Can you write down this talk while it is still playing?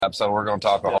so we're going to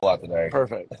talk a whole lot today.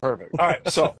 Perfect. All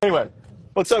right. So anyway,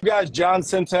 what's up, guys? John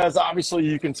Simtaz. Obviously,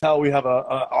 you can tell we have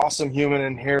a awesome human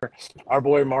in here. Our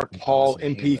boy Mark Paul,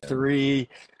 MP3.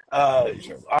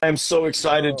 I am so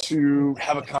excited to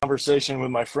have a conversation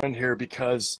with my friend here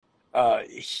because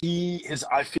he has,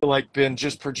 I feel like, been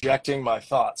just projecting my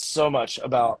thoughts so much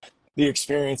about the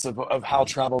experience of how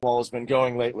travel ball has been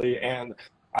going lately, and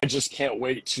I just can't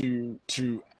wait to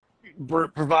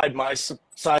provide my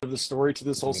side of the story to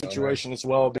this whole situation as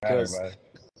well, because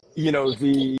you know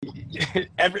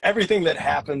everything that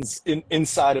happens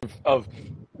inside of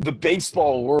the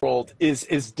baseball world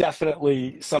is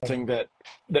definitely something that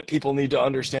people need to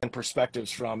understand perspectives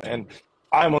from. And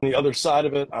I'm on the other side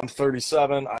of it. I'm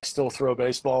 37. I still throw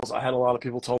baseballs. I had a lot of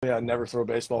people told me I'd never throw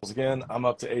baseballs again. I'm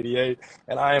up to 88,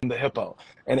 and I am the hippo.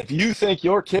 And if you think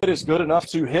your kid is good enough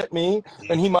to hit me,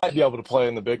 then he might be able to play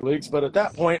in the big leagues. But at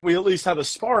that point, we at least have a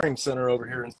sparring center over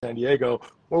here in San Diego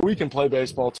where we can play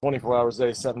baseball 24 hours a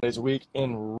day, 7 days a week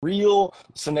in real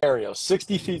scenarios,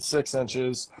 60 feet 6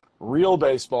 inches, real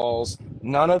baseballs,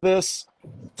 none of this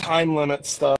time limit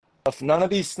stuff. None of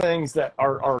these things that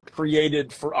are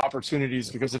created for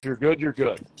opportunities, because if you're good, you're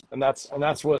good. And that's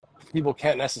what people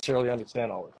can't necessarily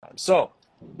understand all the time. So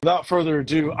without further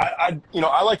ado, I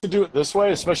like to do it this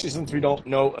way, especially since we don't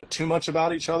know too much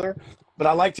about each other. But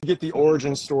I like to get the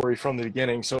origin story from the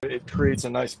beginning, so it creates a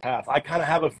nice path. I kind of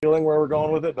have a feeling where we're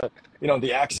going with it, but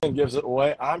the accent gives it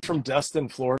away. I'm from Destin,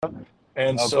 Florida.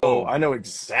 And so I know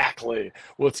exactly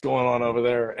what's going on over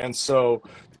there. And so,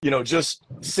 just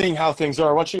seeing how things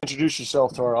are, why don't you introduce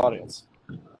yourself to our audience?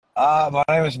 My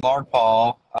name is Mark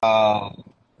Paul.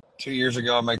 2 years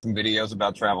ago, I made some videos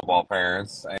about travel ball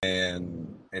parents,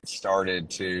 and it started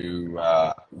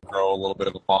to grow a little bit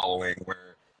of a following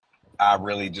where I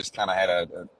really just kind of had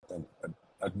a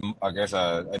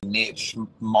niche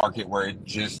market where it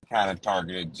just kind of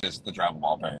targeted just the travel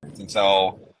ball parents. And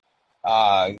so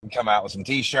come out with some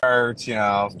t-shirts,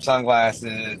 some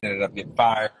sunglasses, ended up getting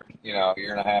fired, a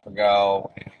year and a half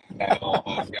ago. And now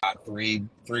I've got three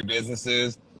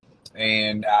businesses,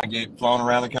 and I get flown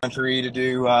around the country to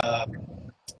do,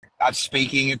 I'm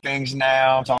speaking at things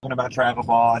now, talking about travel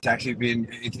ball.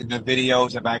 The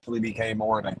videos have actually became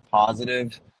more of a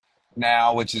positive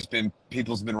now, which has been,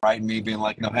 people's been writing me being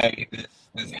like, hey,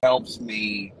 this helps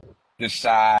me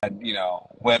decide,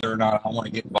 whether or not I want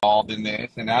to get involved in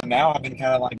this. And now I've been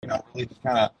kind of like, really just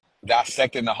kind of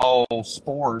dissecting the whole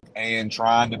sport and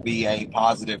trying to be a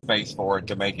positive face for it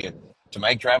to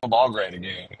make travel ball great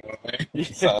again.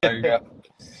 So there you go.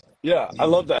 Yeah, I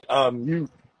love that.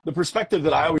 The perspective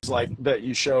that I always like that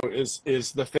you show is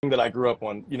the thing that I grew up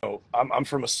on. I'm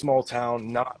from a small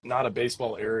town, not a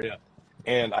baseball area.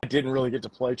 And I didn't really get to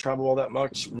play travel ball that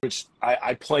much, which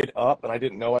I played up, and I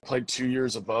didn't know I played 2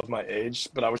 years above my age,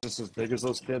 but I was just as big as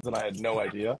those kids, and I had no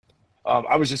idea.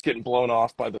 I was just getting blown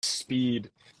off by the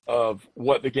speed of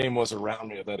what the game was around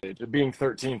me at that age. Being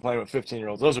 13, playing with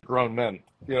 15-year-olds, those are grown men.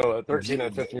 A 13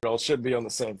 and 15-year-old should be on the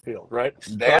same field, right?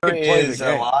 There is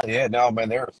a lot. Yeah, no, man,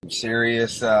 there are some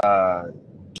serious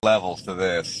levels to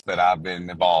this that I've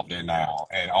been involved in now.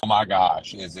 And oh my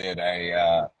gosh, is it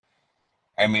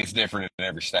it's different in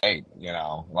every state,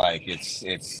 like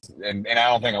and I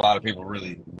don't think a lot of people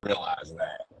really realize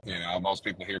that. Most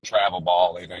people hear travel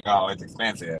ball, they think, oh, it's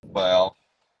expensive. Well,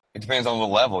 it depends on the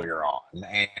level you're on.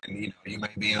 And, you may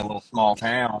be in a little small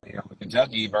town,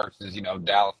 Kentucky versus,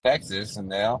 Dallas, Texas, and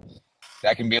now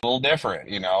that can be a little different,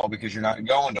 because you're not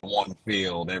going to one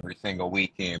field every single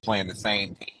weekend playing the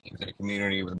same teams in a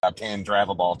community with about 10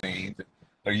 travel ball teams.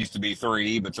 There used to be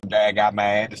 3, but some dad got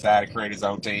mad, decided to create his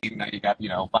own team. Now you got,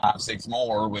 5, 6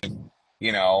 more with,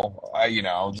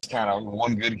 just kind of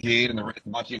one good kid and the rest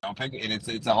bunch, and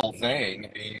it's a whole thing.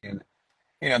 And,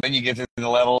 then you get to the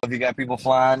level if you got people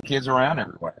flying kids around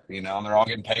everywhere, and they're all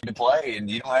getting paid to play, and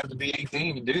you don't have to be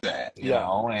 18 to do that,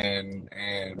 and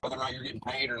whether or not you're getting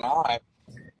paid or not,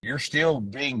 you're still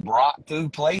being brought to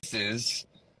places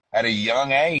at a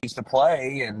young age to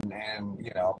play, and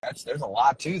there's a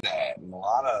lot to that, and a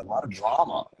lot of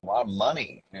drama, a lot of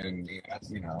money, and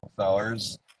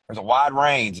so there's a wide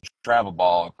range of travel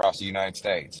ball across the United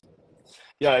States.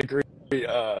 Yeah, I agree.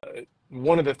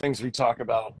 One of the things we talk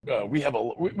about, we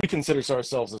consider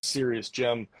ourselves a serious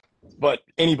gym, but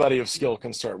anybody of skill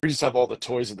can start. We just have all the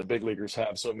toys that the big leaguers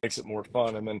have, so it makes it more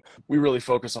fun. And then we really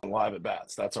focus on live at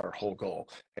bats. That's our whole goal.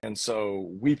 And so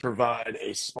we provide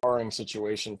a sparring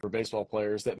situation for baseball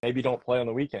players that maybe don't play on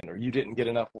the weekend, or you didn't get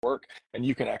enough work, and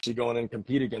you can actually go in and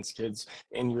compete against kids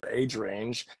in your age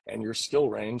range and your skill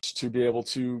range to be able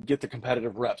to get the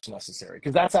competitive reps necessary.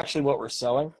 Because that's actually what we're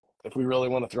selling. if we really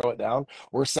want to throw it down,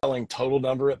 we're selling total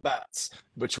number at bats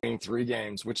between 3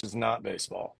 games, which is not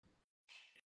baseball.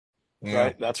 Yeah.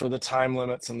 Right? That's where the time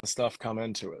limits and the stuff come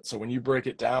into it. So when you break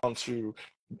it down to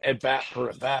at bat per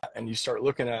at bat and you start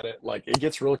looking at it, like it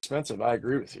gets real expensive. I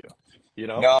agree with you. You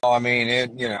know? No, I mean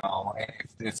it's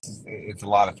a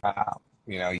lot of time.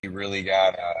 You really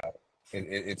got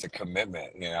it's a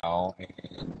commitment. And,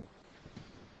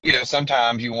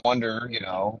 sometimes you wonder,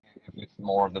 if it's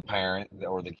more of the parent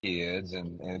or the kids,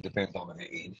 and it depends on the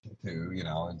age too.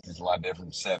 It's a lot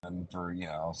different. 7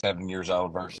 years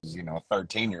old versus a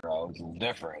 13-year old. It's a little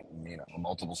different.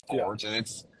 Multiple Yeah. sports,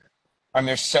 and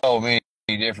there's so many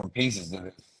different pieces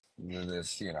to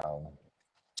this,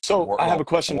 So I have a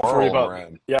question for you world about, we're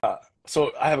in. yeah.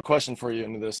 So I have a question for you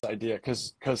into this idea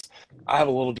because I have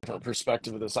a little different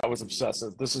perspective of this. I was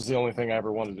obsessive. This is the only thing I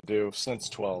ever wanted to do since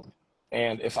 12.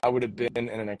 And if I would have been in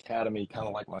an academy, kind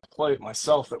of like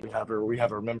myself that we have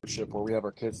our membership where we have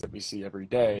our kids that we see every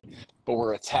day, but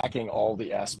we're attacking all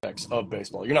the aspects of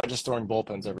baseball. You're not just throwing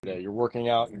bullpens every day. You're working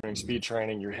out, you're doing speed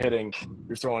training, you're hitting,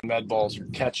 you're throwing med balls, you're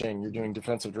catching, you're doing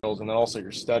defensive drills, and then also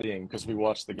you're studying because we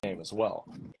watch the game as well.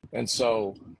 And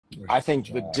so I think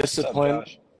What's up,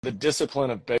 Josh? the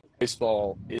discipline of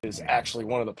baseball is actually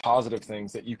one of the positive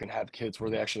things that you can have kids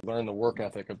where they actually learn the work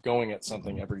ethic of going at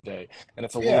something every day. And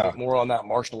it's a little Yeah. bit more on that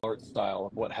martial arts style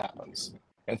of what happens.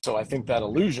 And so I think that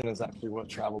illusion is actually what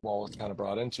travel ball is kind of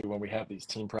brought into when we have these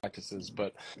team practices,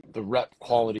 but the rep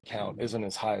quality count isn't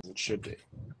as high as it should be.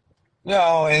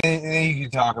 No, and then you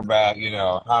can talk about,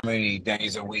 how many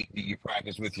days a week do you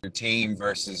practice with your team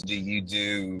versus do you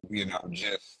do,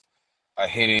 just a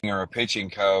hitting or a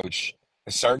pitching coach.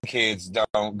 Certain kids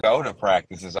don't go to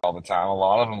practices all the time. A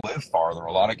lot of them live farther.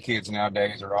 A lot of kids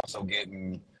nowadays are also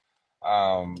getting,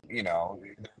 um, you know,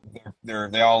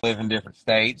 they all live in different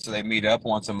states, so they meet up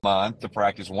once a month to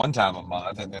practice one time a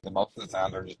month, and then most of the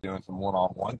time they're just doing some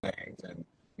one-on-one things, and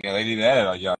they do that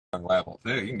at a young level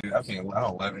too. You can do. I've seen a lot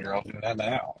of 11-year-olds doing that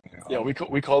now. Yeah, we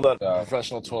call that So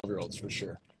professional 12-year-olds for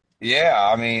sure. yeah,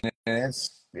 I mean,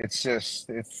 it's just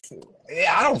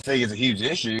yeah, I don't think it's a huge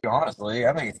issue, honestly.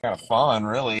 I think it's kind of fun,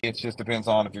 really. It just depends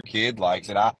on if your kid likes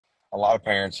it. A lot of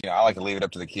parents, I like to leave it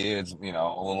up to the kids, a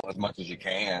little as much as you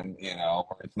can, or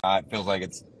it's not, feels like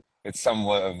it's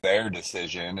somewhat of their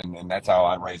decision, and that's how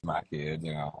I raise my kid.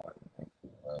 Yeah,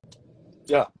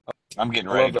 I'm getting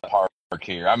I ready love to that. park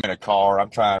here. I'm in a car.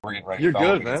 We're getting ready to You're go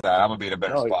good, get man. inside. I'm gonna be in a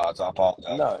better No, spot, so I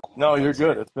apologize no, for no, the you're noise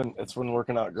good. here. It's been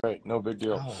working out great. No big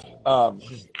deal. Oh, Um,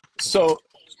 so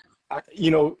I,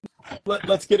 you know,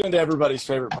 let's get into everybody's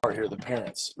favorite part here, the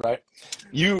parents, right?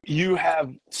 You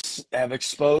have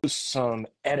exposed some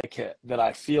etiquette that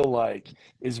I feel like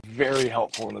is very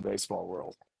helpful in the baseball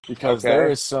world because okay. there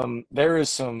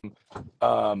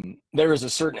is a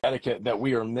certain etiquette that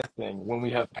we are missing when we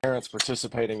have parents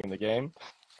participating in the game.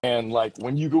 And like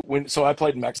so I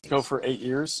played in Mexico for 8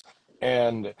 years,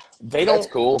 and they That's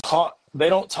don't cool. talk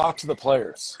to the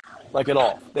players like at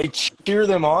all. They cheer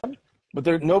them on,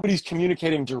 but nobody's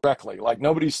communicating directly. Like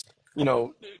nobody's you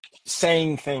know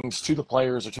saying things to the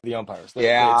players or to the umpires.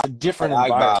 Yeah, It's a different I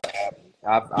buy environment. that.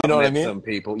 I've You know what I met mean? some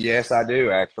people. Yes, I do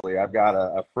actually. I've got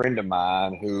a friend of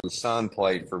mine whose son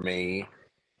played for me,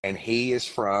 and he is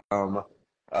from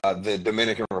the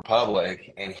Dominican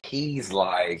Republic, and he's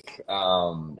like,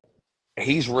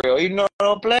 he's real. You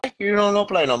don't play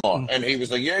no more. Mm. And he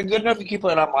was like, you ain't good enough to keep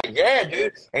playing. I'm like, yeah,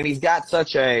 dude. And he's got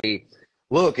such a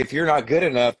look. If you're not good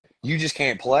enough, you just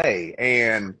can't play.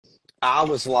 And I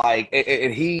was like,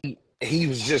 and he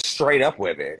was just straight up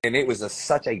with it, and it was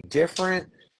such a different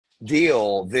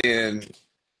deal than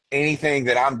anything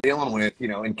that I'm dealing with,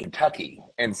 in Kentucky.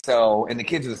 And so, and the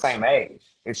kids are the same age.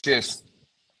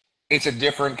 It's a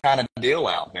different kind of deal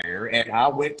out there. And I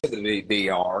went to the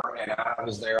VR, and I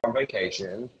was there on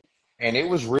vacation, and it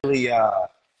was really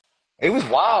it was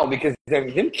wild because them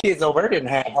kids over there didn't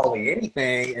have hardly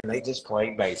anything, and they just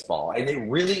played baseball. And it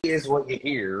really is what you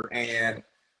hear, and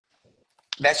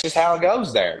that's just how it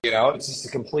goes there. It's just a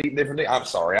complete different thing. I'm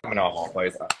sorry, I'm in a whole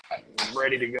place. I'm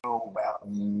ready to go about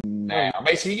No, now.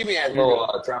 Mason, can you give me that you're little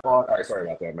good. tripod? All right, sorry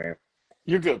about that, man.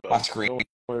 You're good, My buddy. screen. Don't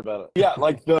worry about it. Yeah,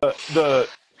 like the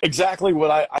exactly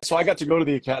what so I got to go to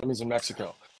the academies in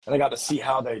Mexico and I got to see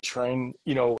how they train,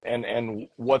 and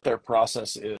what their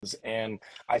process is, and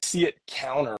I see it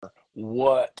counter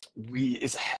what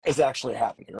is actually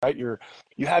happening, right? You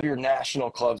have your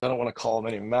national clubs. I don't want to call them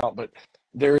any amount, but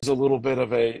there's a little bit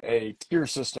of a tier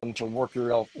system to work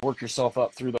yourself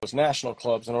up through those national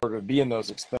clubs in order to be in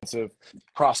those expensive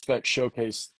prospect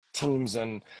showcase teams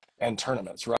and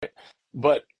tournaments, right?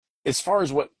 But as far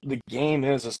as what the game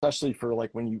is, especially for like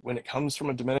when it comes from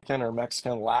a Dominican or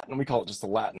Mexican Latin, we call it just the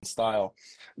Latin style.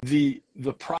 The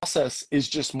process is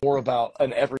just more about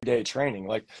an everyday training.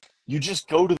 Like you just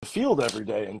go to the field every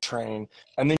day and train,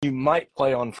 and then you might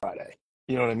play on Friday.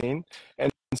 You know what I mean?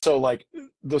 And so like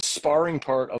the sparring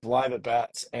part of live at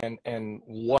bats and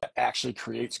what actually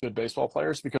creates good baseball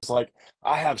players, because like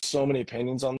I have so many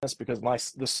opinions on this because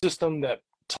the system that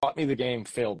taught me the game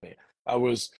failed me. I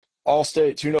was all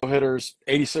state, two no hitters,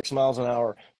 86 miles an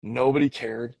hour. Nobody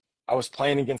cared. I was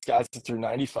playing against guys that threw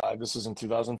 95. This was in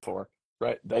 2004,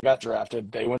 right? They got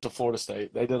drafted. They went to Florida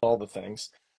State. They did all the things.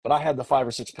 But I had the 5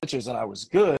 or 6 pitches and I was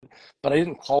good, but I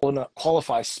didn't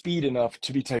qualify speed enough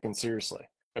to be taken seriously,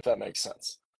 if that makes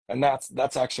sense. And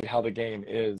that's actually how the game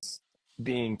is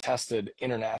being tested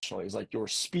internationally. Is like your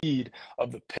speed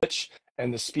of the pitch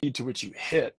and the speed to which you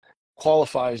hit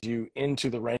qualifies you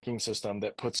into the ranking system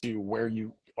that puts you where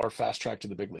you are fast tracked to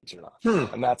the big leagues or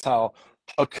not. And that's how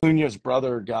Acuna's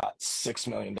brother got $6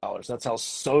 million. That's how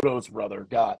Soto's brother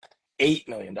got $8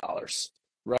 million.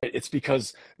 Right? It's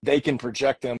because they can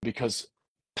project them because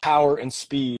power and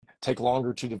speed take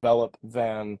longer to develop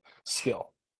than skill.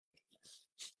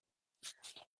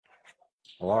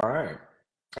 Well, all right.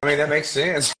 I mean, that makes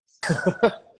sense.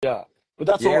 Yeah. But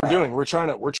that's what we're doing. We're trying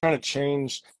to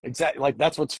change exactly, like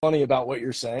that's what's funny about what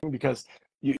you're saying, because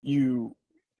you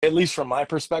at least from my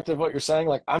perspective, what you're saying,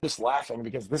 like I'm just laughing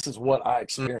because this is what I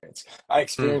experienced. I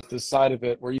experienced this side of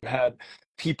it where you had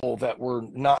people that were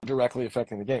not directly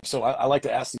affecting the game. So I like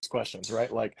to ask these questions,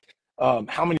 right? Like,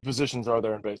 how many positions are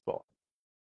there in baseball?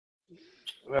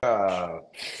 There's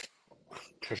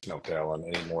no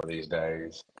telling anymore these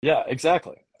days. Yeah,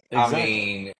 exactly. I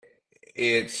mean,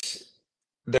 there's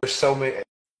so many.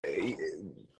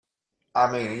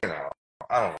 I mean,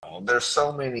 I don't know. There's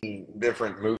so many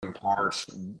different moving parts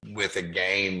with a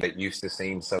game that used to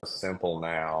seem so simple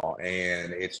now,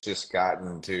 and it's just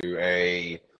gotten to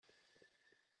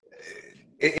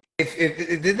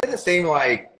it didn't seem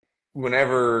like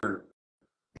whenever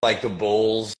like the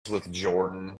Bulls with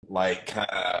Jordan, like kind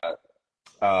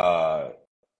of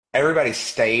everybody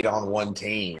stayed on one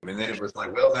team, and then it was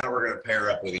like, well, now we're going to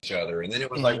pair up with each other, and then it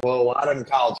was like, well, why didn't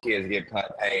college kids get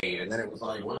paid? And then it was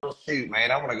like, well, shoot,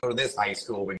 man, I want to go to this high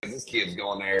school because this kid's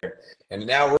going there, and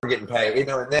now we're getting paid,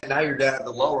 and then now you're down at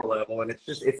the lower level, and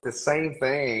it's the same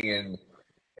thing, and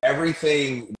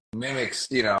everything mimics,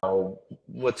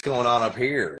 what's going on up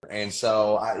here, and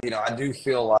so I do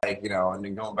feel like, and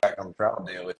then going back on the travel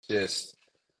deal, it's just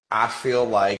I feel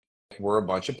like we're a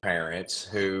bunch of parents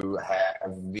who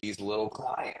have these little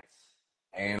clients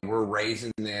and we're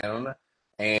raising them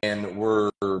and we're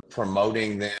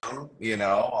promoting them, on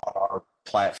our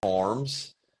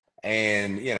platforms.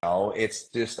 And, it's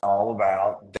just all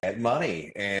about that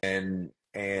money. And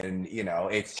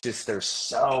it's just, there's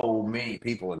so many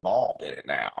people involved in it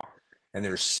now. And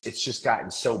it's just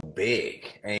gotten so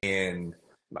big. And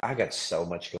I got so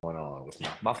much going on with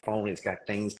my phone. It's got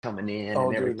things coming in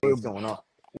and everything's going on.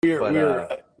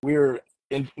 We're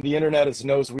in the internet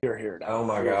knows we are here now. Oh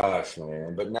my gosh,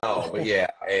 man! But yeah,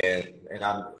 and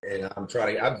I'm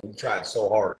trying. I've tried so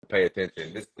hard to pay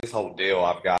attention. This whole deal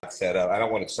I've got set up. I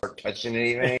don't want to start touching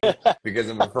anything because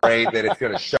I'm afraid that it's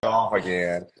going to shut off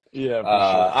again. Yeah, for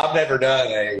sure. I've never done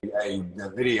a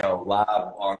video live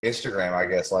on Instagram, I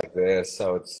guess, like this.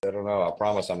 So I don't know. I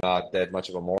promise I'm not that much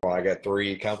of a moron. I got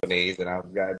 3 companies and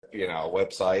I've got,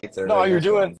 websites. No, you're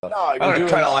doing. No, I'm going to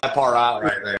cut all that part out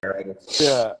right there.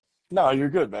 Yeah. No, you're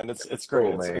good, man. It's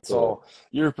great. Cool, It's all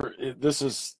this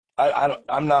is.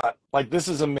 I'm not like, this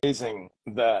is amazing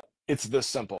that it's this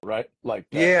simple, right? Like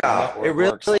it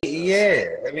really, yeah.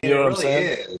 I mean, it really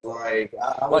is. Like,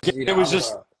 it was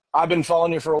just. I've been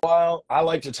following you for a while. I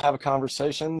like to have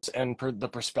conversations, and the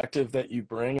perspective that you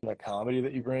bring and the comedy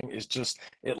that you bring is just,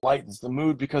 it lightens the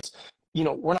mood because,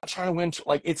 we're not trying to win.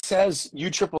 Like it says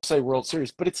USSSA World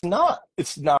Series, but it's not.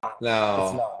 It's not. No.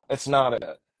 It's not. It's not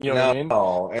it. You know what I mean?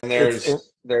 No, and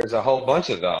there's a whole bunch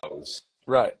of those.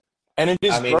 Right. And it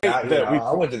is great that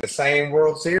I went to the same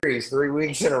World Series 3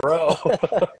 weeks in a row.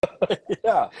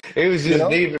 Yeah. It was just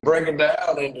neat to break them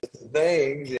down into some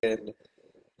things. And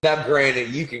now, granted,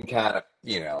 you can kind of,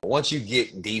 once you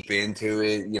get deep into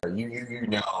it, you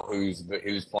know who's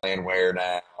playing where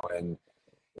now, and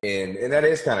that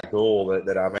is kind of cool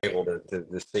that I'm able to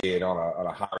see it on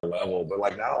a higher level. But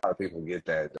like, not a lot of people get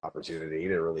that opportunity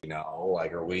to really know.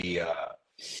 Like, are we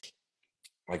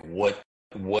like what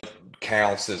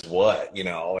counts as what?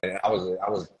 And I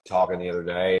was talking the other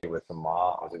day with the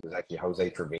mom. It was actually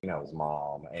Jose Trevino's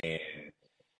mom, and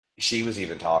she was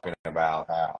even talking about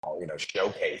how,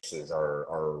 showcases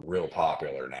are real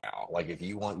popular now. Like if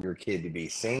you want your kid to be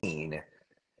seen,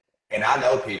 and I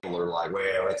know people are like,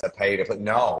 well, it's a pay to play.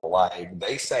 No, like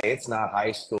they say it's not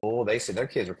high school. They said their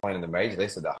kids are playing in the major. They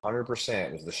said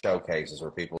 100% is the showcases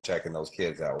where people checking those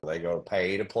kids out, where they go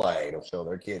pay to play to show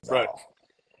their kids Right. off.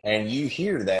 And you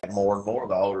hear that more and more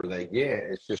the older they get.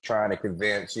 It's just trying to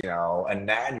convince, a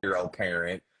 9-year-old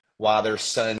parent why their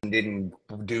son didn't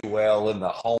do well in the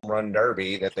home run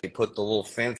derby that they put the little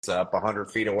fence up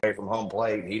 100 feet away from home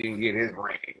plate and he didn't get his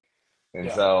ring. And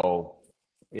Yeah. so,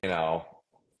 you know,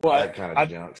 Well, that kind of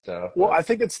junk stuff. well, I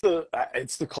think it's the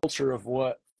culture of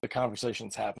what the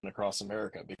conversations happen across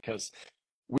America, because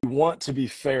we want to be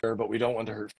fair, but we don't want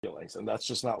to hurt feelings, and that's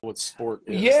just not what sport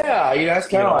is. Yeah, Like, that's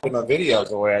kind of like my videos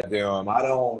the way I do them.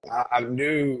 I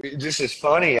knew it just as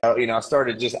funny. I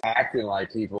started just acting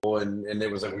like people, and it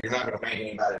was like, you're not going to make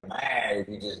anybody mad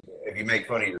if you make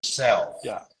fun of yourself.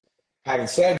 Yeah. Having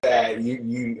said that,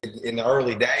 you in the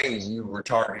early days you were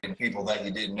targeting people that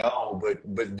you didn't know, but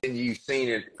then you've seen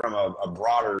it from a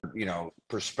broader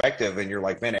perspective, and you're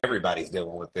like, man, everybody's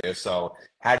dealing with this. So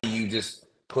how do you just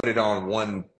put it on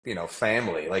one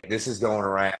family? Like this is going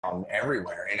around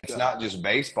everywhere, and it's not just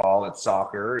baseball; it's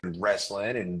soccer and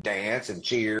wrestling and dance and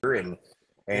cheer and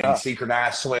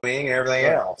synchronized swimming and everything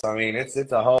else. I mean, it's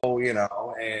a whole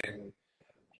and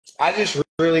I just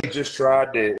really just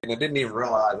tried to, and I didn't even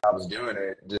realize I was doing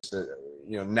it. Just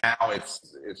now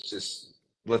it's just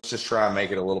let's just try and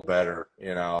make it a little better,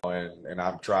 and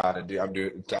I'm trying to do. I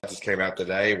just came out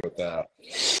today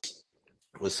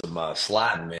with some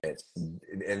sliding mitts,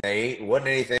 and they wasn't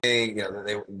anything.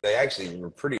 They actually were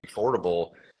pretty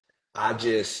affordable. I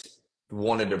just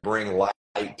wanted to bring light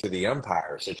to the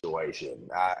umpire situation.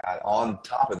 On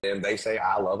top of them, they say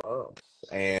I love umps,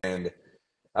 and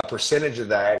a percentage of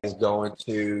that is going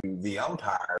to the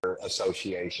umpire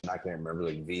association. I can't remember,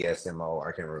 like VSMO.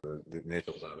 I can't remember the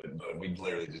initials of it, but we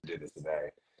literally just did this today.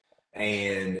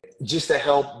 And just to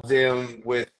help them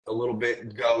with a little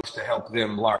bit goes to help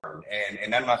them learn.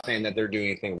 And I'm not saying that they're doing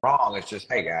anything wrong. It's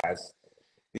just, hey guys,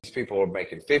 these people are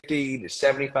making $50 to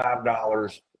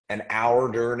 $75 an hour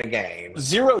during a game.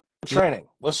 Zero training.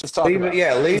 Let's just talk about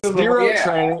it. Leave them zero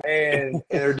training, and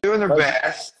they're doing their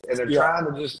best, and they're trying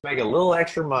to just make a little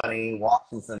extra money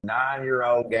watching some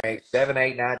 9-year-old games, 7,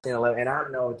 8, 9, 10, 11. And I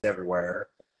know it's everywhere,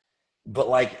 but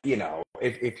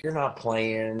if you're not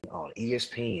playing on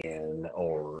ESPN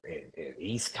or in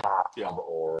East Cobb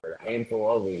or a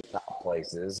handful of these top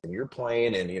places, and you're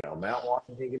playing in Mount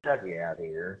Washington, Kentucky out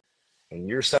here, and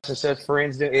your such and such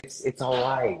friends, it's all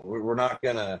right. We're not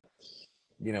gonna.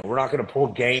 We're not going to pull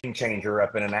Game Changer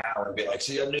up in an hour and be like,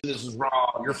 see, I knew this was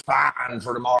wrong. You're fine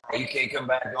for tomorrow. You can't come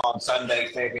back on Sunday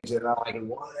championship. And I'm like,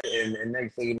 what? And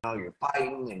next thing you know, you're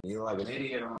fighting and you're like an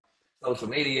idiot on social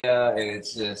media, and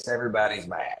it's just everybody's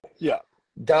mad. Yeah.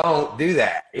 Don't do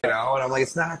that, And I'm like,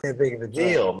 it's not that big of a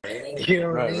deal, man. You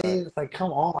know what I mean? Right. It's like,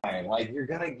 come on. Like, you're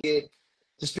going to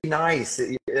just be nice.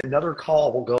 Another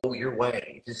call will go your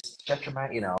way. Just check them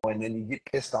out, and then you get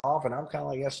pissed off, and I'm kind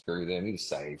of like, yeah, screw them. He's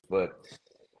safe. But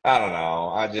I don't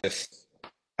know.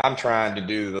 I'm trying to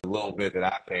do the little bit that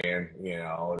I can,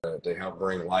 to help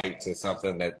bring light to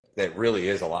something that really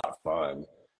is a lot of fun.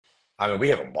 I mean, we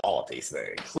have a ball at these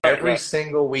things. Every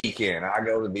single weekend I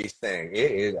go to these things.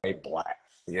 It is a blast,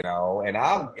 and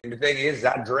the thing is,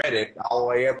 I dread it all the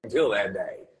way up until that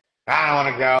day. I don't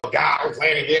want to go. God, we're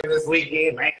playing again this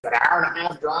weekend. Man, it's an hour and a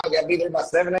half drive. Got to be there by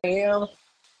 7 a.m.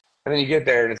 And then you get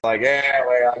there and it's like, yeah,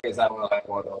 well, I guess I will have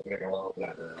one.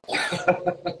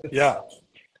 Yeah.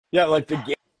 Like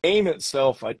the game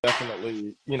itself, I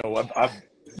definitely, I've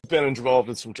been involved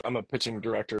in some. I'm a pitching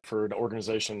director for an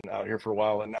organization out here for a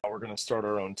while, and now we're going to start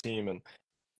our own team and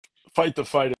fight the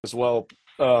fight as well.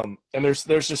 And there's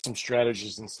just some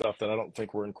strategies and stuff that I don't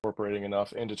think we're incorporating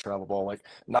enough into travel ball. Like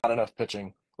not enough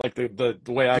pitching. Like the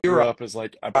way I grew up is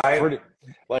like I'm pretty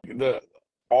like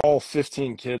all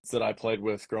 15 kids that I played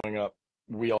with growing up,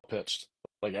 we all pitched.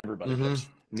 Like everybody pitched.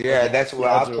 Yeah, that's what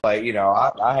I play.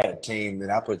 I had a team that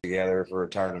I put together for a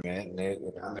tournament,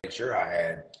 and I made sure I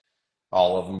had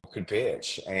all of them could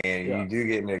pitch. And you do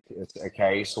get in a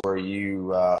case where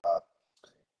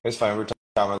it's funny, we were talking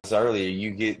about this earlier,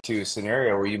 you get to a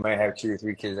scenario where you may have 2 or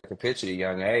 3 kids that can pitch at a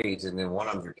young age, and then one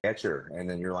of them's your catcher. And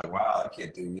then you're like, wow, that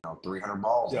kid threw, 300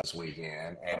 balls this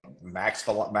weekend and max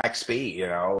speed,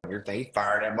 and you're thinking, he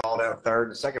fired that ball down third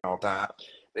and second all the time.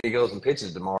 Then he goes and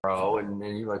pitches tomorrow, and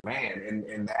then you're like, man,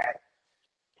 and that,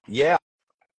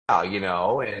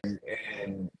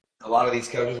 and a lot of these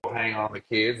coaches will hang on the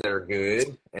kids that are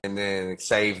good and then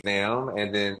save them.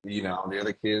 And then, the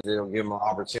other kids, they'll give them an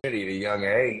opportunity at a young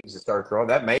age to start throwing.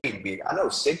 That may be, I know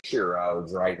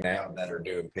 6-year-olds right now that are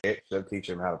doing pitch. They'll teach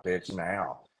them how to pitch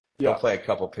now. They'll play a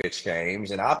couple pitch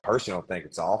games. And I personally don't think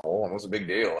it's awful. What's a big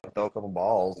deal? Throw a couple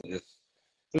balls and just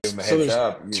give them a heads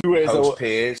up. Two ways Post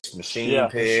pitch, machine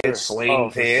pitch,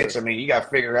 swing pitch. Sure. I mean, you got to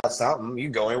figure out something. You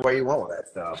go anywhere you want with that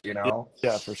stuff,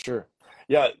 Yeah, for sure.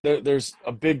 Yeah, there's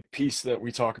a big piece that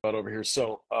we talk about over here.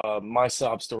 So my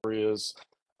sob story is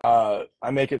I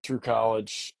make it through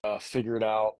college, figure it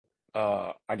out.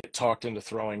 I get talked into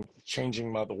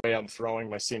changing the way I'm throwing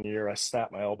my senior year. I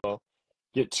snap my elbow,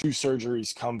 get 2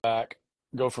 surgeries, come back,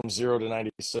 go from 0 to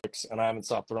 96, and I haven't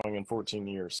stopped throwing in 14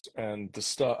 years. And the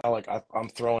stuff I'm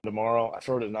throwing tomorrow, I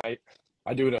throw tonight.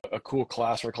 I do a cool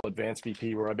class where I call Advanced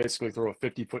BP, where I basically throw a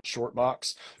 50-foot short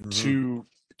box to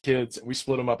kids, and we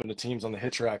split them up into teams on the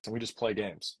hitch racks, and we just play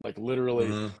games, like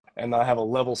literally. And I have a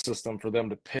level system for them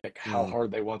to pick how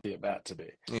hard they want the at bat to be.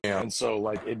 And so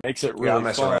like it makes it really I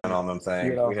mess fun. around on them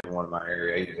things. We have one in my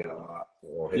area. He did a lot. A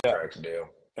little hitch racks deal.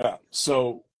 Yeah.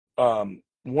 So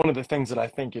one of the things that I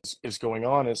think is going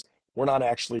on is we're not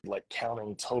actually like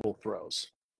counting total throws.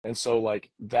 And so like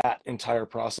that entire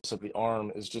process of the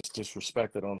arm is just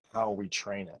disrespected on how we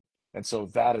train it. And so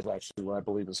that is actually what I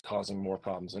believe is causing more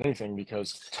problems than anything,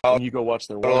 because when you go watch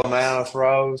their total amount of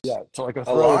throws. Yeah. So like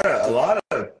a lot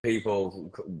of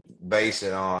people base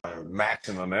it on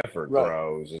maximum effort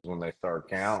throws is when they start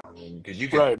counting, because you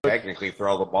can technically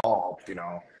throw the ball,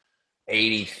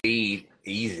 80 feet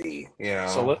easy,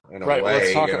 So in a way,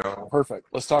 let's talk perfect.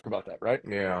 Let's talk about that, right?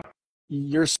 Yeah.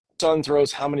 Your son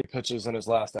throws how many pitches in his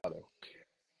last outing?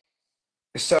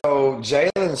 So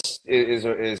Jalen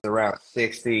is around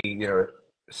 60,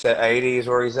 80 is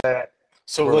where he's at.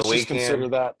 So let's just consider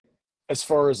that as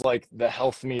far as like the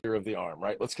health meter of the arm,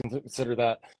 right? Let's consider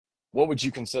that. What would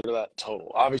you consider that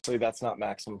total? Obviously, that's not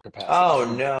maximum capacity. Oh,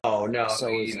 no.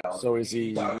 So is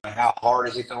he? How hard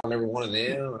is he throwing every one of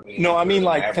them? I mean,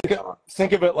 like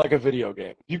think of it like a video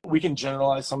game. We can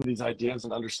generalize some of these ideas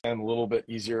and understand a little bit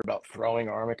easier about throwing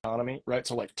arm economy, right?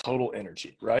 So like total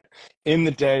energy, right? In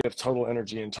the day of total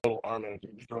energy and total arm energy,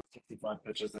 he throws 65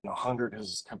 pitches and 100 is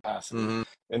his capacity.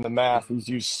 In the math, he's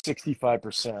used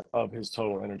 65% of his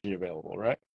total energy available,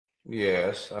 right?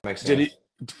 Yes, that makes sense.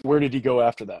 Where did he go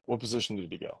after that? What position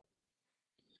did he go?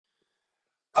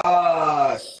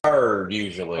 Third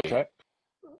usually. Okay.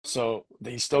 So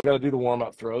he's still got to do the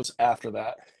warm-up throws after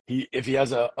that. If he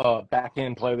has a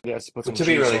back-end play that he has to put some. To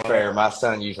be really fair, my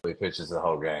son usually pitches the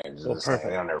whole game. Perfect.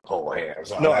 They don't ever pull ahead.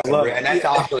 So no, I love it. And that's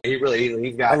also he's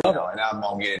got. And I'm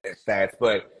gonna get into stats,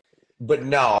 but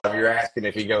no, if you're asking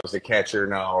if he goes to catcher,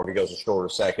 no, or if he goes to short or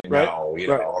second, no,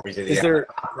 or if he's I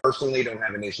personally don't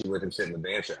have an issue with him sitting the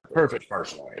bench. Perfect.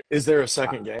 Personally. Is there a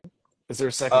second game? Is there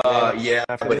a second game? Yeah,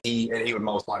 but he would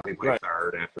most likely play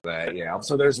third after that, yeah.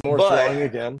 So there's more throwing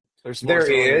again. There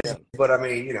is, but I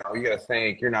mean, you got to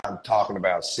think, you're not talking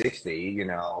about 60, you're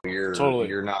not,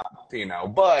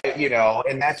 but,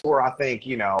 and that's where I think,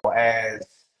 as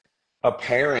a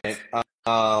parent,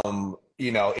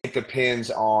 it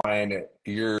depends on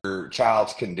your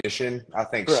child's condition. I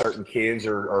think certain kids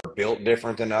are built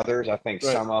different than others. I think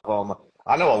some of them,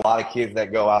 I know a lot of kids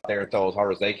that go out there and throw as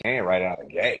hard as they can right out of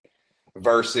the gate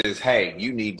versus, hey,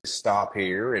 you need to stop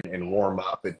here and warm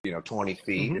up at, 20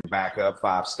 feet and back up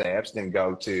 5 steps, then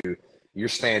go to, you're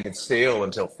standing still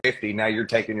until 50. Now you're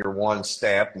taking your 1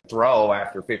 step and throw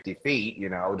after 50 feet,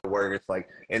 to where it's like,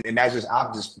 and that's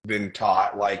I've just been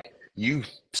taught, like, you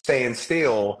stand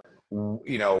still,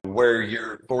 where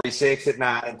you're 46 at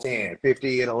 9 and 10,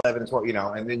 50 at 11, 12,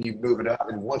 and then you move it up.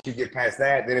 And once you get past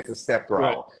that, then it's a step throw.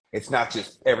 Right. It's not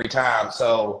just every time.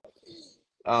 So,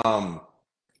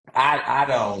 I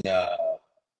don't,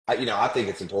 I think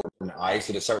it's important to ice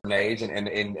at a certain age, and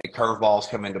curveballs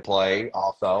come into play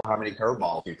also. How many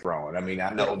curveballs you throwing? I mean,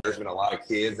 I know there's been a lot of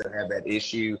kids that have that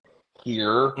issue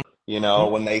here,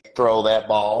 when they throw that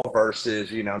ball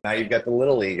versus, now you've got the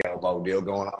little league elbow deal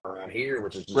going on around here,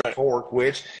 which is just torque,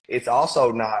 which it's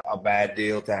also not a bad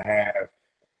deal to have.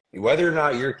 Whether or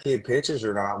not your kid pitches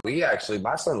or not,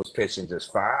 my son was pitching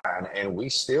just fine, and we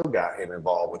still got him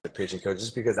involved with the pitching coach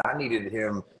just because I needed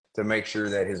him to make sure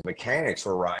that his mechanics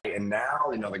were right. And now,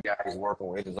 the guy he's working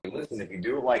with is like, listen, if you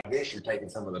do it like this, you're taking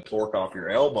some of the torque off your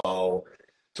elbow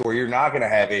to where you're not going to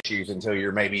have issues until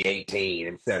you're maybe 18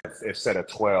 instead of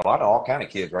 12. I know all kind of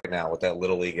kids right now with that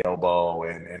little league elbow,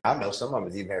 and I know some of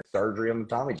them even had surgery on the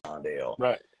Tommy John deal.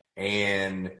 Right.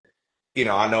 And,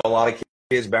 I know a lot of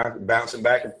kids bouncing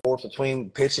back and forth between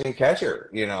pitching and catcher,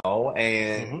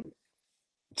 and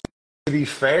to be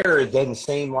fair, it doesn't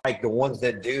seem like the ones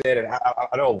that do that.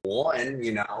 I know one,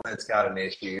 that's got an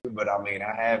issue, but I mean,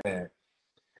 I haven't.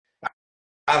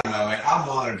 I don't know, man. I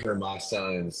monitor my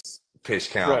son's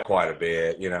pitch count Right. quite a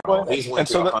bit. Well, He's went and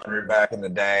to so that, 100 back in the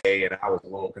day, and I was a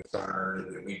little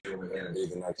concerned that we knew what we were going to do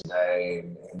the next day.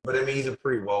 But I mean, he's a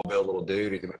pretty well-built little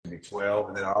dude. He's about to be 12,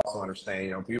 and then I also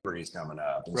understand, puberty's coming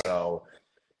up, and right. so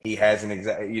he hasn't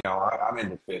exactly. I'm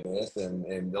into fitness,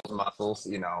 and those muscles,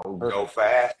 go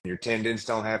fast. Your tendons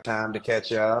don't have time to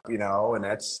catch up, and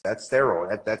that's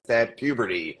steroid. That's that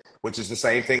puberty, which is the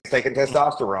same thing as taking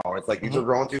testosterone. It's like these are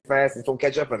growing too fast and don't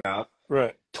catch up enough.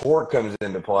 Right. Torque comes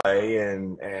into play,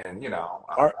 and you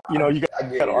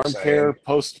got arm care,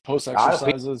 post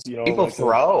exercises. People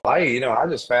throw. I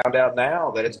just found out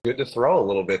now that it's good to throw a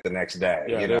little bit the next day.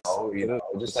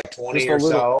 Just like 20 or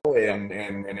so,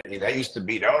 and that used to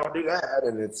be don't do that,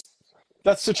 and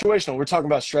that's situational. We're talking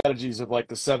about strategies of like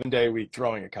the 7-day week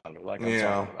throwing economy, like I'm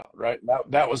talking about, right?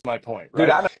 That was my point, right? Dude,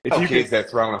 I know kids that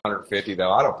throw 150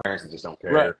 though. I know parents that just don't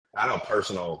care. Right. I know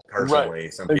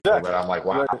personally some people that I'm like,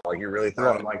 wow, like you're really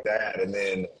throwing like that, and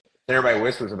then everybody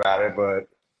whispers about it, but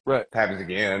it happens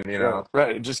again,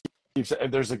 Right. It just keeps.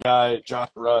 There's a guy, Josh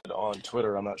Rudd, on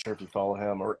Twitter. I'm not sure if you follow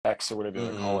him or X or whatever you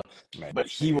want to call it, but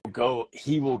he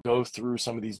will go through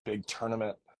some of these big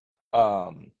tournament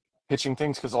pitching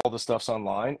things because all the stuff's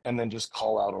online, and then just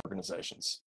call out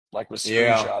organizations like with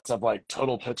screenshots of like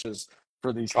total pitches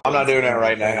for these. I'm not doing that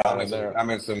right now. I'm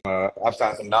in some. I've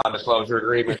signed some non-disclosure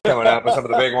agreements coming up with some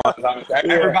of the big ones.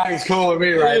 Everybody's cool with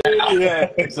me right now. Yeah,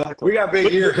 exactly. We got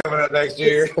big year coming up next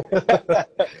year. I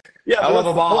love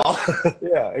them all.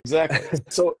 Yeah, exactly.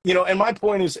 So and my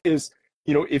point is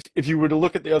if you were to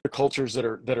look at the other cultures that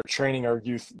are training our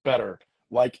youth better,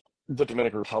 like the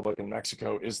Dominican Republic and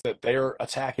Mexico, is that they're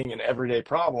attacking an everyday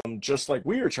problem just like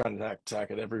we are trying to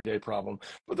attack an everyday problem,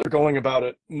 but they're going about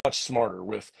it much smarter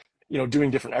with doing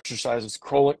different exercises,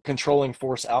 controlling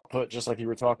force output, just like you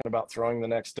were talking about throwing the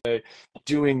next day,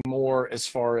 doing more as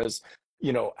far as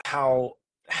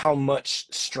how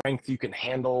much strength you can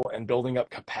handle and building up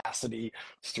capacity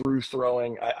through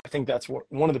throwing. I think that's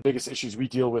one of the biggest issues we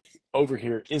deal with over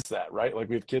here is that, right? Like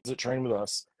we have kids that train with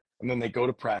us, and then they go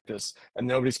to practice, and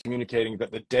nobody's communicating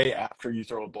that the day after you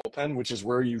throw a bullpen, which is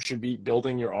where you should be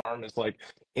building your arm, is like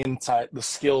inside the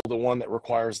skill, the one that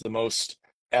requires the most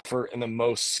effort and the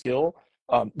most skill.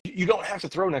 You don't have to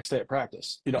throw next day at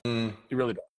practice. You don't. You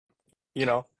really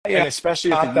don't. And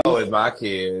especially I throw with my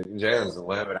kid. Jalen's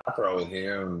 11. I throw with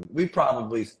him. We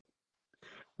probably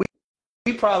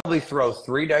throw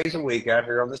 3 days a week out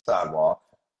here on the sidewalk.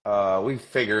 We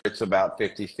figure it's about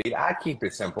 50 feet. I keep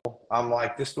it simple. I'm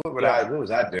like, what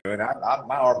was I doing?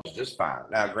 My arm was just fine.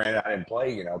 Now, granted, I didn't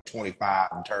play, 25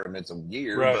 tournaments a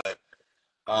year, but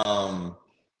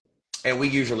and we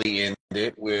usually end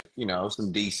it with,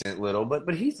 some decent little,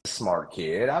 but he's a smart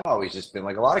kid. I've always just been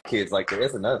like a lot of kids like that.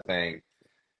 That's another thing.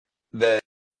 The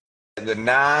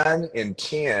 9 and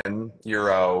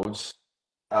 10-year-olds,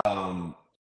 a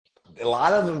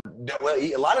lot of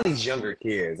these younger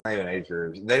kids, not even age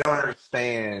groups, they don't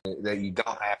understand that you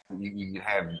don't have to, you can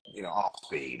have, off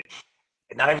speed.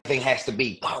 Not everything has to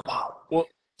be pop, pop. Well,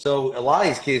 so a lot of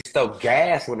these kids throw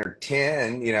gas when they're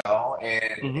 10,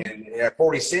 and at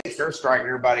 46, they're striking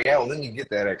everybody out. Well, then you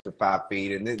get that extra 5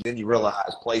 feet, and then you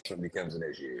realize placement becomes an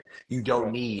issue. You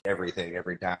don't need everything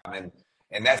every time.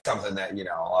 And that's something that, a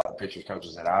lot of pitchers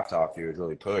coaches that I've talked to is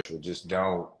really push with just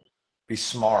don't be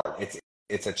smart.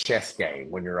 It's a chess game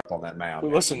when you're up on that mound.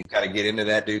 Well, listen, you've got to get into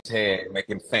that dude's head and make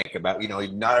him think about,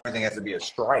 not everything has to be a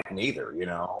strike neither,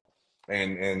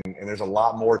 And there's a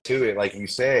lot more to it. Like you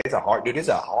said, it's a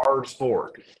hard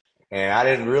sport. And I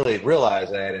didn't really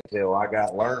realize that until I I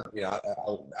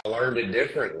learned it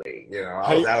differently.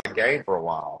 I was out of the game for a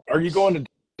while. Are you going to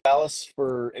Dallas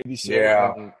for ABC?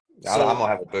 Yeah. I'm going to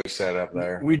have a booth set up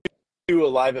there. We do a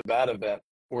live at bat event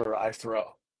where I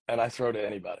throw, and I throw to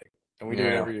anybody. And we do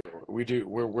it every year.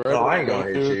 We're wherever. No, I ain't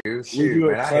going to hit you.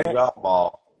 Shoot, man, I hit a golf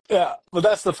ball. Yeah, but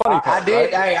that's the funny part. I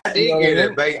did. Right?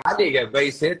 I did get a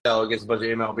base hit though against a bunch of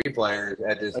MLB players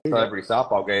at this celebrity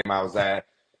softball game I was at.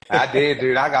 I did,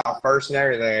 dude. I got first and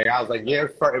everything. I was like, yeah,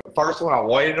 first one I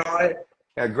waited on it.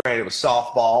 Now, granted, it was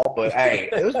softball, but hey,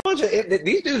 it was a bunch of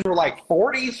these dudes were like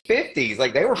 40s, 50s,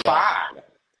 like they were fine.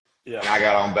 Yeah, and I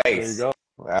got on base. There you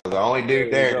go. I was the only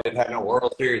dude there that didn't have no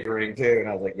World Series ring too, and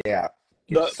I was like, yeah.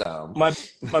 get the some.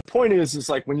 my point is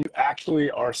like when you actually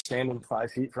are standing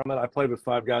 5 feet from it. I played with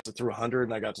 5 guys that threw 100,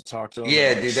 and I got to talk to them and Yeah,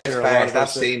 like dude, that's share a lot of fast. I've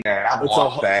those things. seen that. I've It's a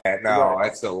watched that. right. No,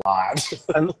 that's a lot.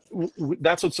 And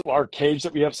that's what's our cage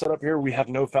that we have set up here. We have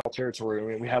no foul territory. I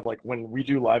mean, we have like when we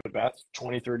do live at bats,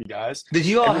 20, 30 guys. Did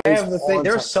you all Everybody's have the thing? on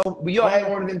There's time. so you all had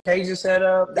one of them cages set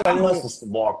up. I Yeah, must have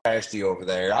walked past you over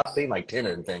there. I've seen like 10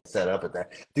 of them things set up at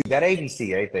that. Dude, that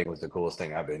ABCA thing was the coolest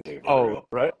thing I've been to for oh, real.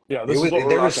 right. Yeah, It this is was what we're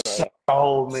there was rocking right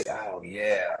so now. oh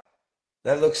yeah.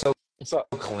 That looks so So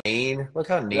clean. Look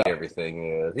how yeah, neat everything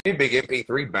is. You need a big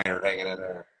MP3 banner hanging in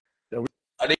there. yeah.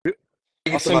 I need to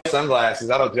I'll get some of send my you. sunglasses.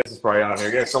 I know Jess is probably on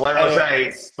here. Yeah, Salerno Hey,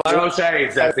 shades. Salerno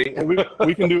shades, hey, Jesse.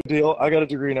 we can do a deal. I got a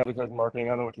degree in advertising marketing.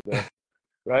 I know what you're doing.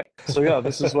 Right. So yeah,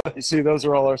 this is what you see. Those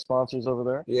are all our sponsors over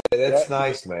there. Yeah, Right. that's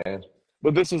nice, man.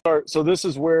 But this is our. So this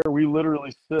is where we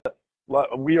literally sit.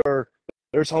 We are.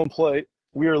 There's home plate.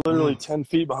 We are literally Mm, 10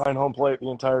 feet behind home plate the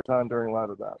entire time during live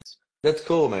events. that's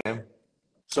cool, man.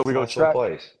 So That's we a go nice little track,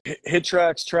 place. hit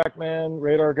tracks, TrackMan,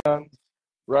 radar gun.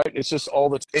 Right. It's just all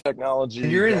the And technology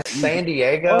you're in that you. San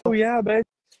Diego? Oh yeah,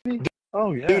 baby.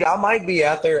 Oh Dude, yeah. I might be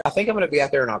out there. I think I'm going to be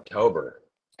out there in October.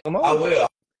 Come I on. will.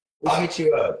 I'll hit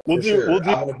you up We'll for do. We'll sure. do.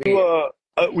 I'm going to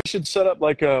be. We should set up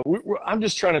like a. I'm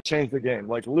just trying to change the game.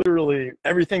 Like literally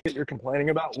everything that you're complaining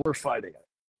about, we're fighting it.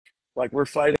 Like we're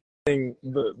fighting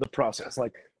the process.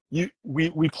 Like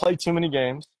we play too many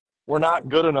games. We're not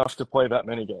good enough to play that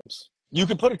many games. You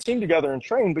could put a team together and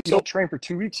train, but you So, don't train for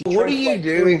 2 weeks. You what train do for you like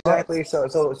do 3 months. exactly?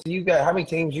 So you got how many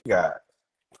teams you got?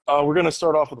 We're gonna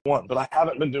start off with one, but I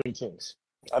haven't been doing teams.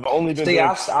 I've only been See, doing.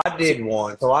 I did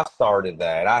one, so I started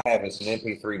that. I have this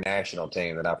MP3 national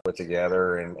team that I put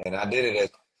together, and I did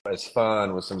it as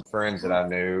fun with some friends that I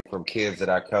knew from kids that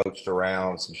I coached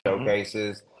around some Mhm.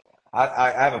 showcases. I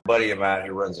have a buddy of mine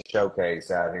who runs a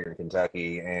showcase out here in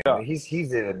Kentucky, and Yeah. he's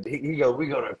in he go we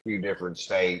go to a few different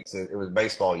states. It was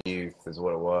baseball youth is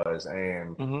what it was,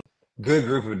 and Hmm. good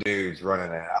group of dudes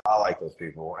running it. I like those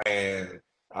people, and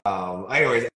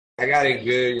anyways, I got a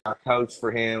good coach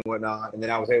for him, whatnot, and then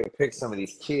I was able to pick some of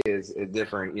these kids at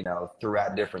different,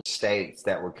 throughout different states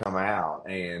that would come out,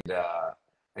 and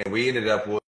we ended up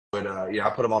with, I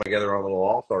put them all together on a little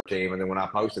all-star team, and then when I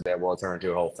posted that, well, it turned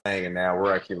into a whole thing, and now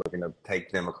we're actually looking to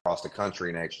take them across the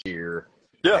country next year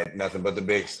Yeah. at nothing but the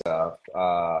big stuff.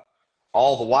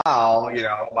 All the while,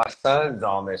 my son's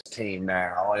on this team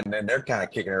now, and then they're kind of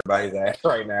kicking everybody's ass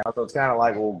right now. So it's kind of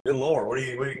like, well, good Lord, what do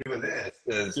you do with this?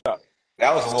 Because Yeah.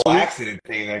 that was a So little accident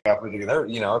team they got put together.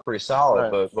 They're pretty solid.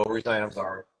 right. But what were you saying? I'm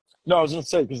sorry. No, I was gonna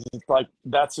say because it's like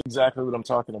that's exactly what I'm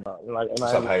talking about, and What's I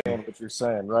up, Hayden? understand what you're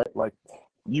saying, right? Like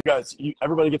you guys,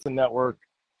 everybody gets a network.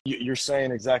 You're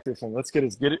saying exactly the same. Let's get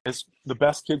it as the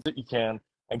best kids that you can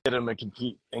and get them to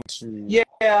compete into Yeah,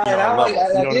 and our level. You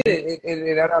I know what did I mean? it,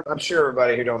 and I'm sure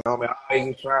everybody who don't know me, I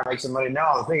was trying to make some money.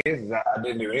 No, the thing is I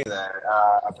didn't do any of that.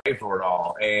 I paid for it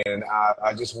all, and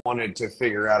I just wanted to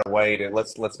figure out a way to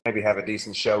let's maybe have a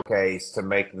decent showcase to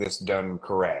make this done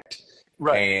correct.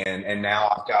 Right. And now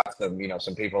I've got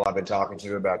some people I've been talking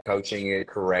to about coaching it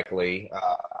correctly.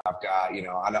 I've got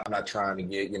I'm not trying to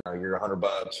get your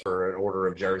 $100 for an order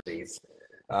of jerseys.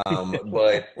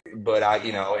 But I,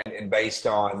 and based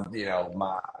on,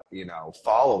 my,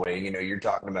 following, you're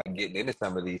talking about getting into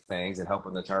some of these things and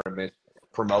helping the tournament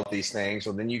promote these things.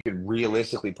 So then you could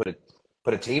realistically put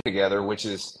a team together, which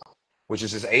is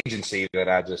this agency that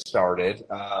I just started.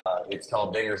 It's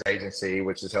called Dinger's Agency,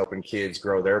 which is helping kids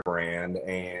grow their brand.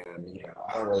 And,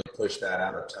 I don't really push that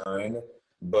out a ton,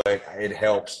 but it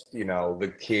helps,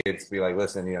 the kids be like,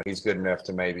 listen, he's good enough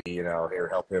to maybe, here,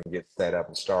 help him get set up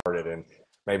and started. And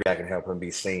maybe I can help him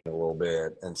be seen a little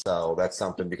bit. And so that's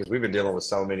something because we've been dealing with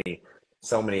so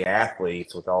many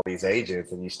athletes with all these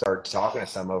agents, and you start talking to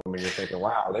some of them and you're thinking,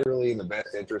 wow, are they really in the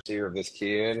best interest here of this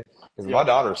kid? Because Yeah. my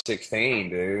daughter's 16,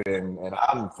 dude, and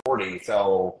I'm 40,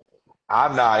 so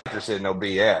I'm not interested in no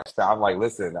BS. I'm like,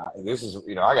 listen, this is,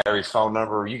 I got every phone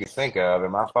number you can think of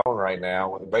in my phone right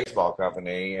now with a baseball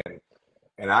company,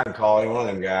 and I can call any one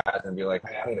of them guys and be like,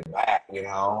 hey, I need it back,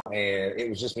 And it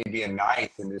was just me being nice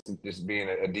and just being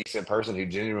a decent person who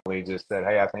genuinely just said,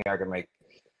 hey, I think I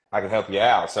can help you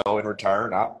out. So in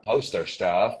return, I post their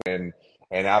stuff, and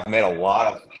I've met a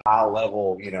lot of high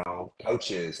level,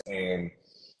 coaches and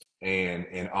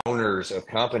owners of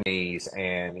companies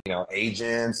and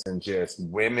agents and just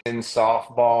women's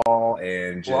softball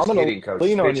and Well, I'm just gonna hitting coaches,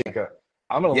 lean on you. pitching coach.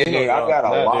 I'm gonna Yeah, lean on dude, you I've got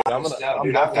on a that, dude. lot of stuff, I'm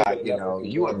dude. I've definitely got, gonna network with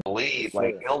you you wouldn't for believe,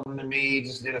 like sure. Hilton to me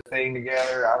just did a thing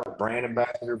together. I was a brand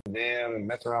ambassador for them and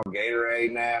messing around with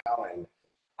Gatorade now, and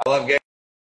I love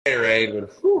Gatorade,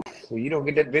 but whew, Well, you don't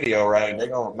get that video right, they're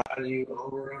gonna remind you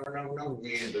over and over and over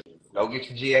again. Don't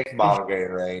get your GX bottle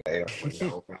game right. They don't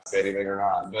know if I said anything or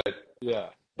not, Yeah.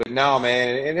 but no,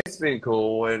 man, and it's been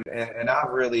cool, and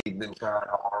I've really been trying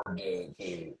hard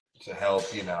to help,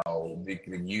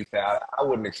 the youth out. I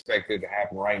wouldn't expect it to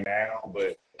happen right now,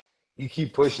 but you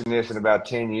keep pushing this in about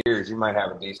 10 years, you might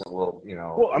have a decent little,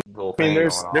 Well, little I mean, thing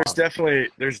going on.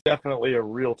 there's definitely a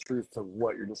real truth to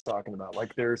what you're just talking about.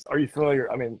 Like, are you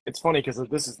familiar? I mean, it's funny because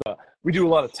we do a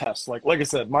lot of tests. Like I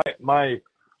said,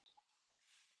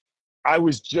 I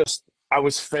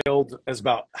was failed as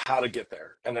about how to get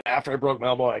there. And then after I broke my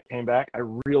elbow, I came back. I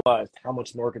realized how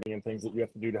much marketing and things that you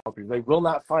have to do to help you. They will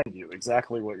not find you,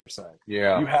 exactly what you're saying.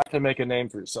 Yeah. You have to make a name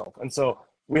for yourself. And so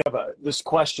we have this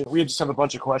question. We just have a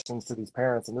bunch of questions to these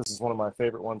parents, and this is one of my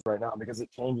favorite ones right now because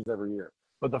it changes every year.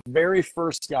 But the very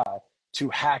first guy to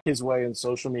hack his way in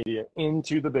social media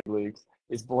into the big leagues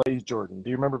is Blaze Jordan. Do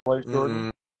you remember Blaze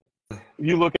Jordan?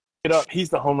 You look it up. He's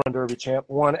the home run derby champ.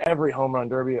 Won every home run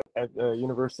derby at the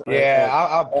University. Yeah,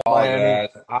 I Miami.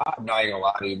 I'm not even gonna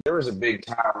lie to you. There was a big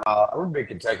time. We're big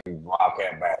Kentucky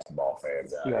Wildcat basketball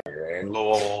fans out here, and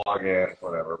Louisville, I guess,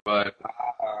 whatever. But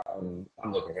I'm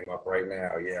looking him up right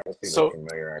now. Yeah, let's see if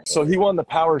familiar. Actually. So he won the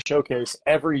Power Showcase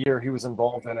every year. He was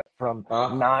involved in it from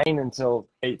 9 until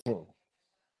 18.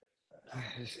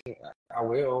 I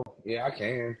will. Yeah, I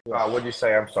can. What'd you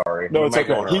say? I'm sorry. No, it's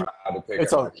okay.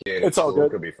 It's all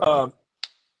good. Could be fun.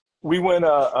 We went.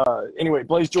 Anyway,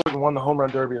 Blaze Jordan won the home run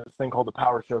derby at this thing called the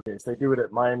Power Showcase. They do it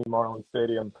at Miami Marlins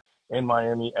Stadium in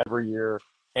Miami every year.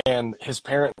 And his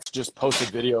parents just posted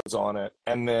videos on it.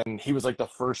 And then he was like the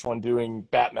first one doing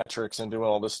bat metrics and doing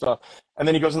all this stuff. And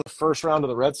then he goes in the first round of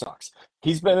the Red Sox.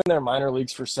 He's been in their minor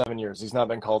leagues for 7 years. He's not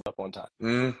been called up one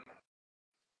time.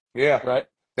 Yeah. Right.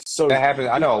 So that happens.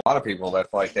 I know a lot of people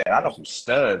that's like that. I know some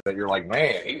studs that you're like,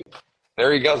 man,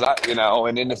 there he goes.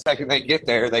 And then the second they get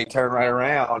there, they turn right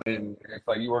around and it's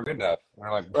like, you weren't good enough. And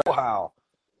we're like, wow.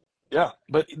 Yeah,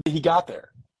 but he got there.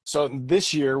 So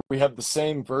this year we have the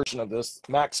same version of this.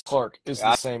 Max Clark is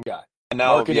the same guy. I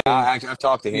know. I've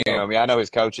talked to him. I know his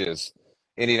coaches,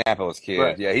 Indianapolis kid.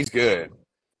 Right. Yeah, he's good.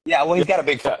 Yeah, well, he's got a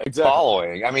big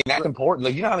following. I mean, that's important.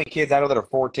 Like, you know how many kids I know that are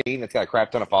 14 that's got a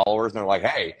crap ton of followers, and they're like,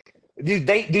 hey. Dude,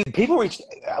 people reach.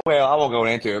 Well, I won't go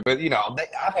into it, but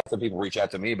I've had some people reach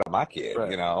out to me about my kid.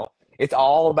 Right. It's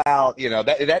all about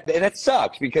that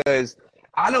sucks because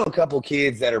I know a couple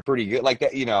kids that are pretty good, like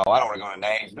that. I don't want to go into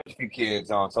names, but a few kids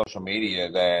on social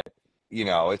media that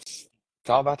it's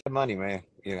all about the money, man.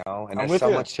 And there's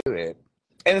so much to it.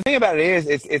 And the thing about it is,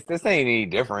 it's this ain't any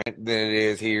different than it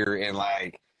is here in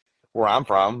like where I'm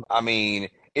from. I mean,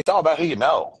 it's all about who you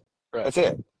know. Right. That's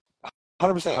it.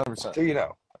 100%. Who you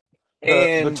know.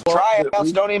 And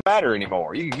tryouts don't even matter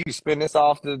anymore. You spin this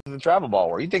off to the travel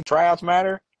ball. Where you think tryouts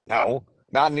matter? No,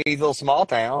 not in these little small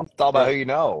towns. It's all about who you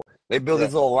know. They build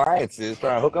these little alliances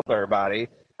trying to hook up everybody.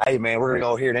 Hey, man, we're going to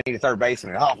go here. They need a third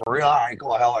baseman. Oh, for real? All right,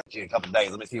 cool. I'll let you in a couple of days.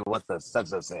 Let me see what the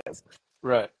census says.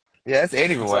 Right. Yeah, it's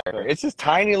anywhere. It's just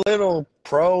tiny little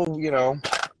pro, Tiny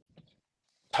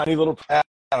little pro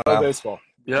baseball.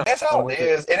 Yeah, that's all it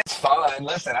is, and it's fun.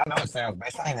 Listen, I know it sounds bad.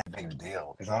 It's not even that big a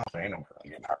deal because honestly, ain't no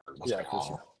getting hurt. Yeah, for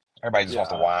sure. Everybody just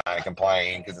wants to whine and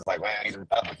complain because it's like, well, he's a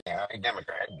Republican, I'm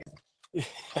Democrat.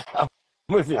 I'm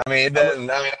with you. I mean, it doesn't.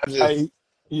 I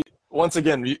mean, once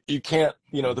again, you can't.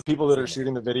 The people that are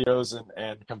shooting the videos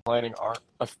and complaining aren't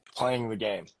playing the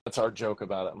game. That's our joke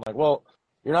about it. I'm like, well,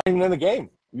 you're not even in the game.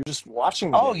 You're just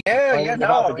watching. No. The game.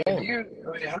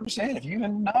 100%. If you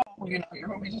even know, you're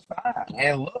gonna be just fine.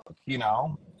 And look,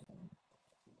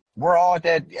 we're all at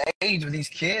that age with these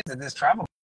kids at this travel.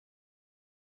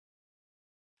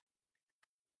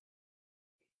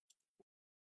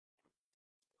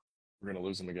 We're gonna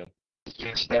lose them again.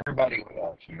 Just everybody.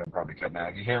 Well, I'm probably cutting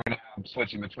out. You hear me now? I'm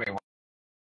switching between.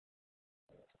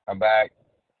 I'm back.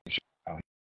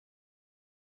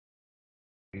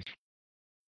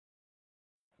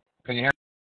 Can you hear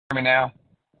me now?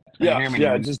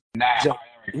 Just now.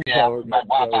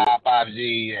 Wi-Fi,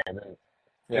 5G.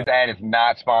 That is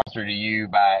not sponsored to you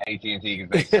by AT&T because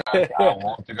they suck. I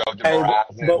want to go to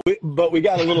Verizon. But we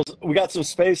got some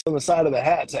space on the side of the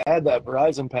hat to add that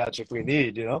Verizon patch if we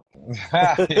need. That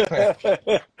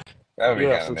would be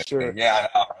for sure. Yeah,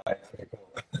 I know. Right?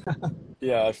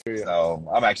 Yeah, I feel you. So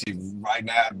I'm actually right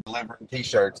now delivering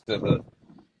T-shirts to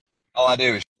all I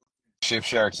do is ship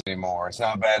shirts anymore. It's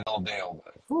not a bad little deal,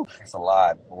 but it's a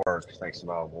lot of work thanks to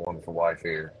my wonderful wife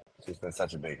here. She's been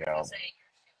such a big help.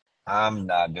 I'm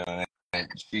not doing it.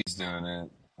 She's doing it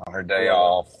on her day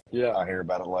off. Yeah. I'll hear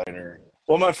about it later.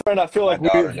 Well, my friend, I feel like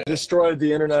we've destroyed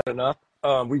the internet enough.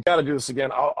 We got to do this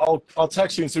again. I'll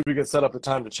text you and see if we can set up a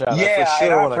time to chat. I for Yeah, and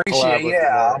sure I want to collab appreciate. with you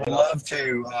Yeah, more. I would love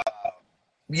to.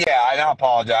 Yeah, and I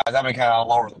apologize. I've been kind of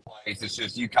all over the place. It's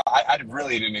just I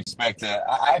really didn't expect to.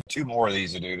 I have two more of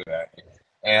these to do today,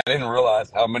 and I didn't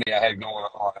realize how many I had going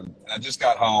on. And I just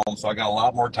got home, so I got a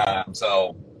lot more time.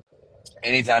 So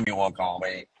anytime you want, call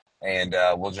me, and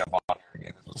we'll jump on here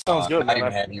again. This was Sounds fun. good, Not man.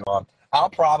 even have you on. I'll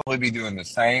probably be doing the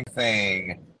same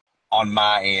thing on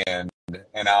my end,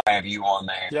 and I'll have you on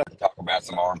there Yeah. to talk about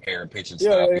some arm care and pitching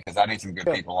Yeah, stuff yeah, because I need some good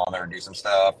yeah. people on there to do some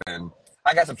stuff, and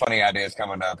I got some funny ideas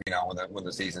coming up. When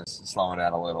the season's slowing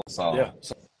down a little. So Yeah.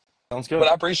 Sounds good. but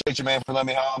I appreciate you, man, for letting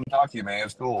me home and talk to you, man.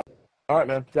 It's cool. All right,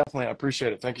 man. Definitely. I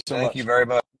appreciate it. Thank you so Thank you much. very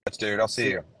much, dude. I'll see See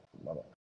you. Bye-bye.